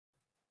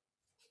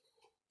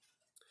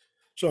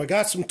So I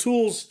got some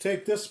tools to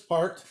take this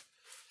apart.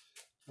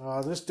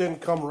 This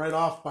didn't come right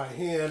off by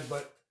hand,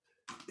 but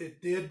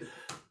it did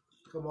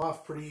come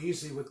off pretty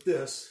easy with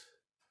this.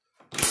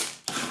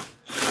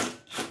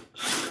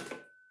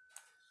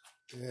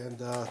 And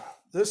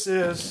this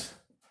is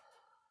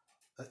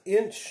an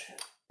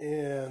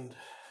 1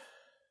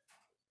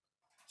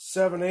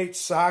 7/8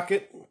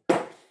 socket.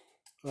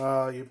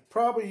 You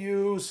probably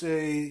use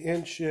a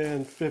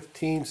 1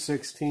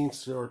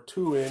 15/16 or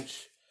 2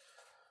 inch.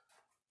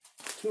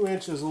 2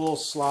 inches is a little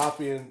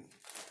sloppy, and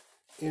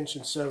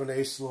 1 7/8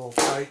 is a little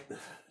tight.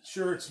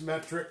 Sure, it's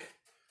metric.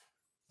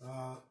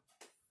 I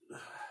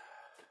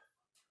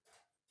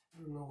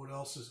don't know what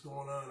else is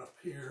going on up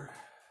here.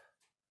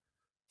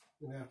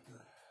 I'm gonna have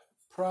to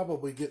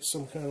probably get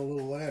some kind of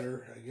little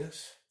ladder, I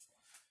guess.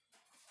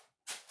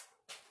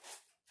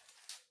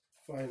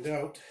 Find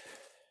out.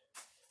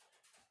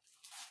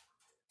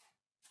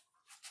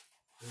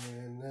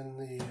 And then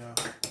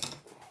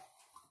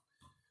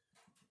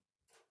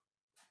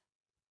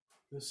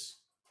this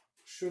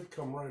should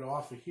come right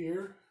off of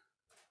here.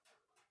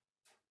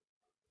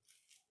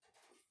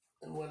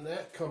 And when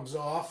that comes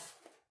off,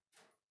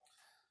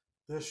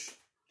 this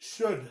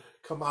should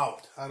come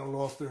out. I don't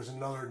know if there's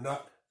another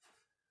nut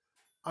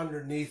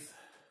underneath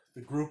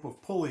the group of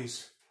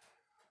pulleys,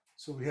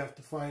 so we have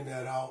to find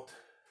that out.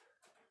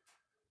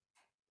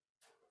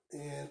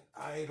 And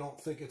I don't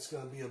think it's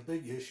going to be a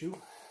big issue.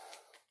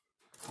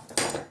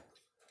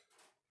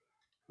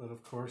 But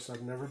of course,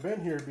 I've never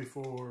been here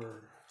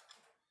before.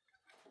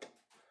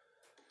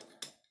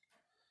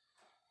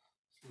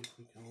 See if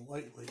we can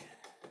lightly.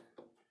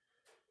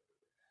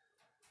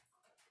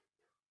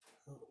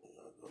 Oh,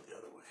 I'll go the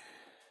other way.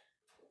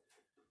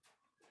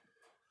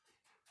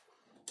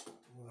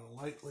 I'm going to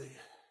lightly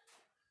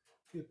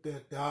get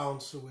that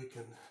down so we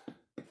can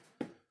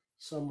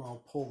somehow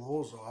pull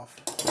those off.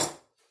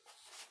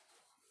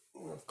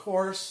 And of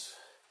course,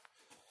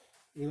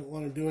 you don't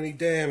want to do any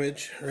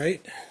damage,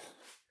 right?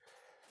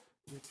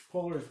 Get the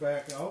pullers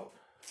back out.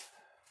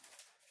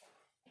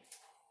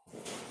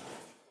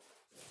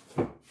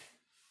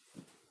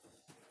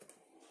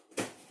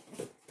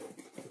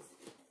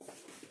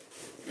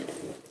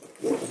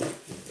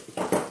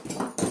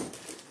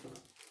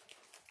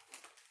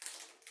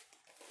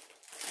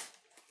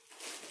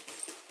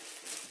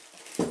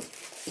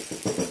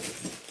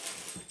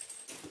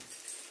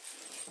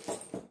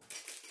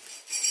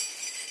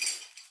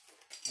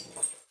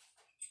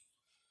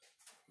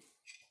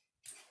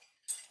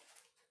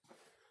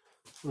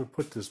 I'm going to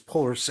put this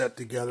puller set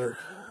together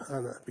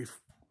on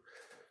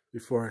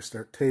before I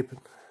start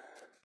taping.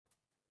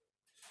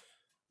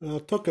 Well,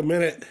 it took a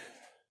minute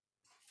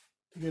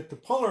to get the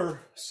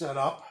puller set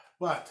up,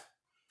 but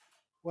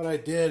what I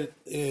did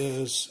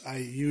is I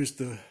used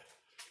the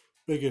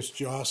biggest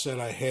jaw set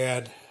I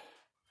had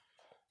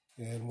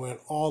and went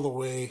all the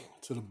way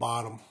to the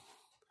bottom.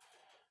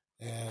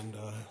 And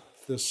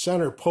the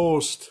center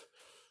post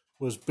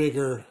was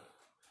bigger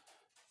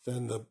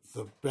than the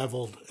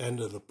beveled end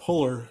of the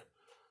puller.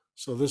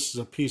 So this is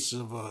a piece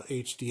of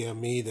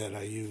HDME that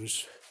I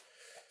use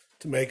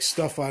to make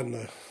stuff on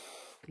the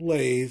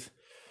lathe.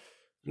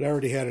 And I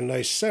already had a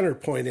nice center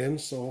point in,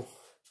 so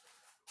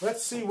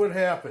let's see what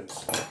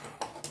happens.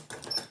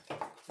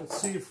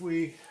 Let's see if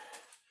we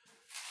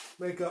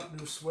make up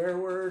new swear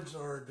words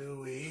or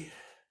do we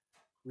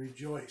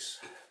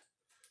rejoice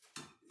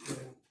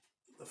in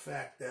the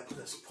fact that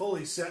this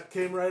pulley set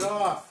came right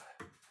off.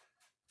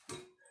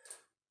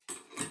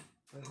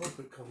 I hope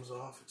it comes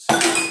off.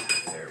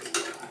 There we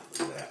go. Look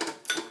at that.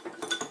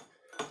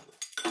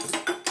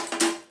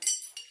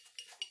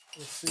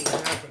 Let's see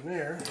what happened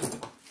there.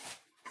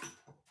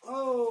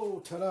 Oh,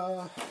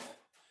 ta-da.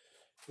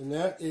 And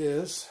that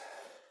is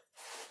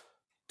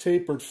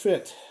tapered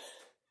fit.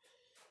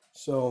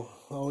 So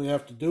all we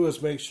have to do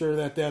is make sure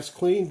that that's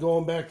clean,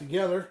 going back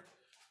together,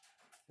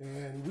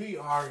 and we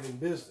are in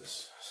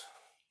business.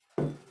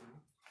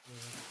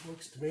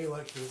 Looks to me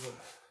like there's a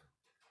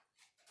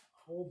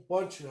whole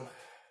bunch of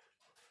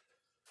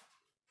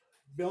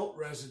belt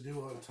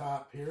residue on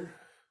top here.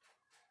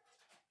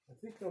 I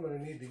think I'm going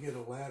to need to get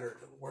a ladder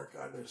to work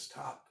on this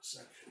top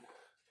section.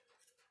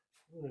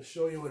 I'm going to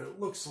show you what it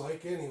looks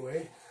like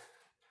anyway,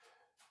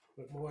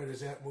 but boy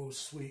does that move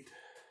sweet.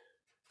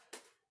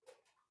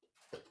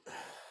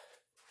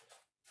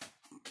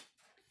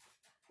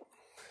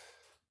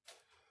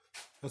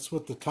 That's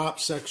what the top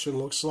section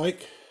looks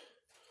like,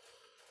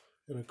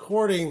 and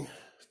according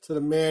to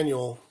the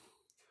manual,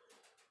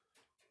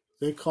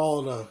 they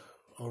call it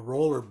a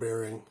roller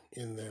bearing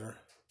in there.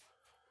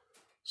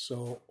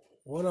 So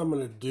what I'm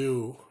going to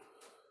do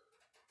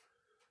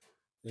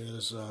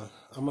is I'm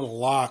going to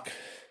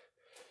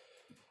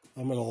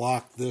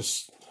lock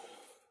this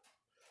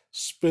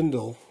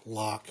spindle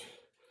lock,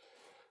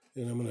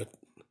 and I'm going to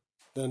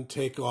then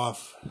take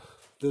off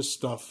this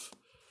stuff,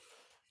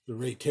 the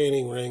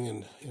retaining ring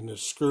and the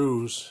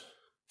screws,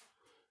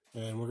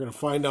 and we're going to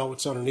find out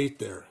what's underneath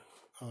there.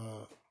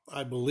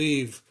 I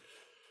believe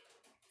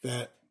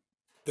that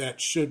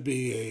should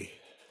be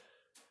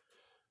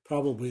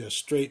probably a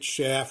straight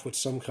shaft with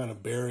some kind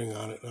of bearing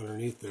on it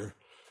underneath there.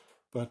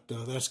 But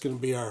that's going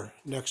to be our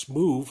next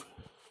move.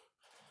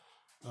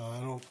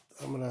 I'm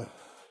going to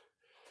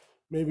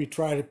maybe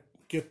try to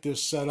get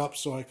this set up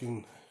so I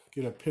can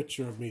get a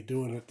picture of me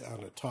doing it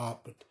on the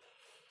top, but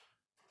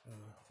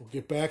we'll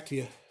get back to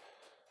you.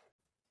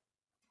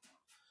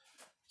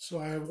 So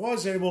I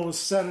was able to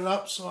set it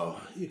up so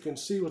you can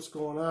see what's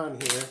going on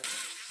here.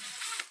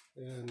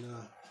 And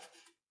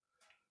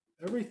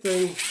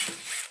everything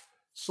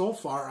so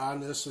far on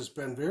this has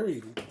been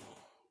very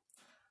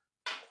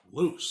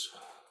loose.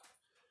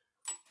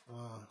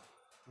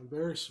 I'm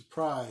very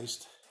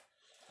surprised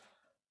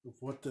with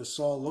what this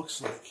all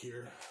looks like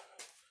here.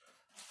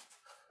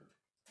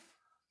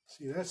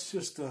 See, that's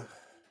just a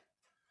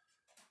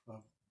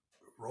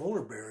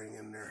roller bearing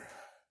in there.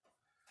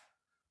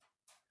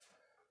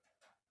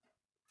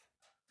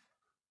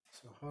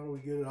 So how do we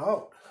get it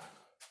out?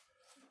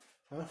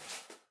 Huh?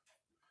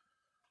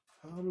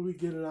 How do we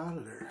get it out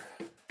of there?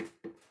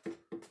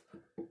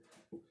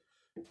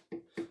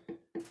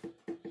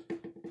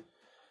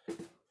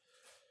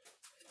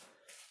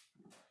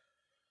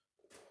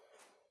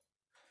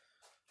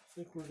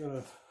 I think we're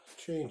going to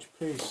change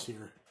pace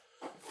here,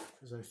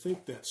 because I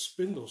think that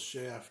spindle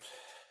shaft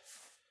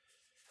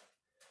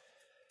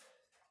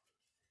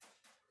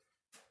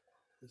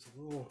is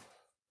a little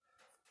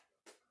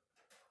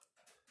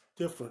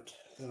different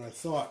than I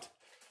thought.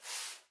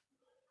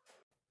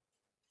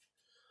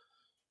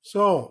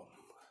 So,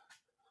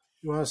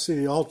 you want to see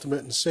the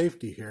ultimate in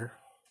safety here.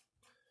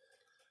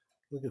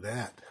 Look at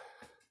that.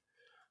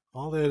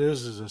 All that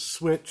is a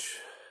switch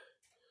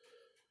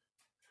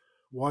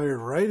wired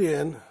right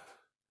in,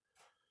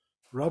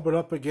 rub it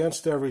up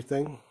against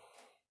everything.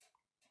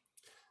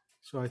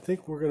 So I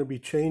think we're going to be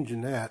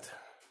changing that.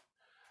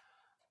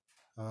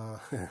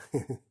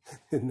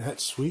 Isn't that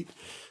sweet?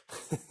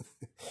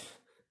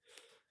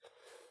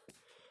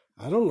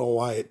 I don't know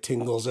why it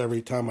tingles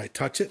every time I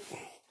touch it.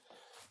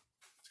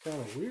 It's kind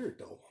of weird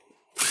though.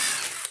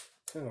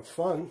 Kind of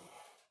fun.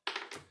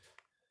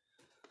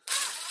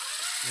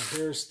 My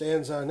hair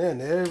stands on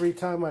end every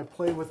time I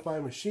play with my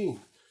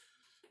machine.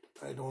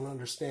 I don't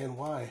understand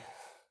why.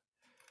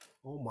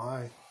 Oh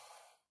my.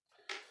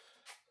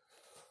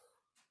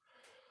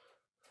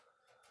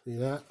 See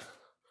that?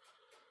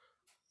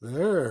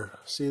 There.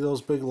 See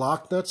those big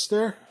lock nuts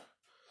there?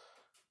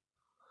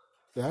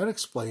 That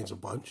explains a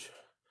bunch.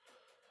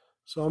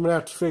 So I'm going to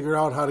have to figure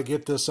out how to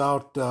get this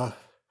out. Boy,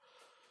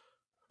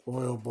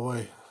 oh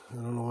boy. I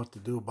don't know what to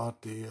do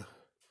about the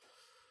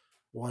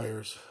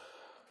wires.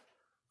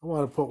 I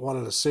want to put one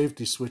of the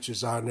safety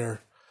switches on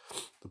there.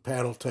 The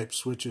panel type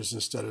switches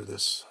instead of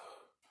this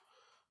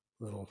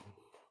little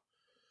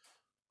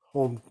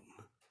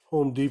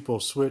Home Depot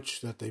switch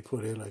that they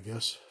put in, I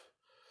guess.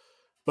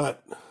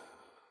 But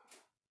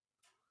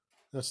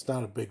that's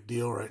not a big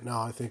deal right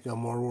now. I think I'm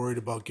more worried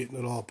about getting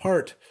it all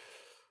apart.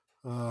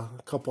 A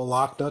couple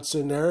lock nuts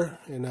in there,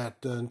 and that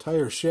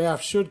entire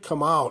shaft should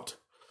come out.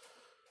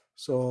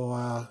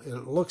 So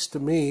it looks to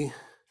me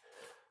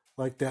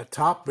like that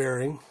top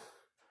bearing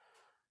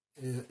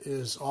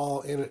is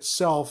all in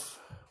itself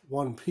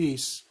one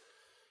piece,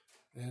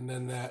 and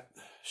then that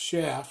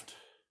shaft,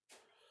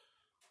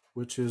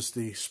 which is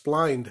the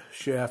splined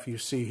shaft you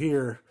see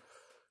here,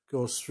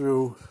 goes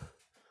through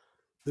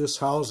this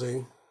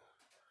housing,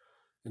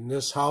 and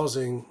this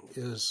housing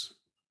is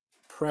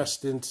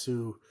pressed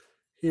into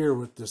here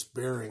with this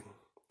bearing.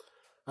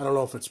 I don't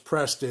know if it's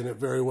pressed in. It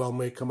very well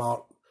may come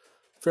out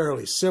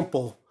fairly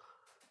simple,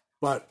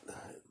 but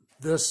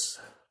this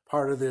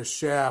part of this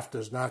shaft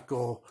does not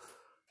go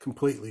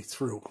completely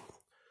through,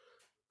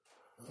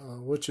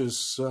 which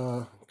is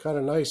kind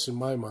of nice in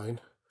my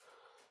mind.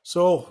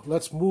 So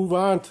let's move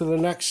on to the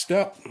next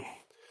step.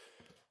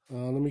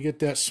 Let me get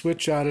that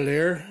switch out of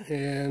there,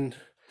 and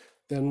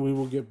then we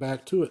will get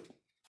back to it.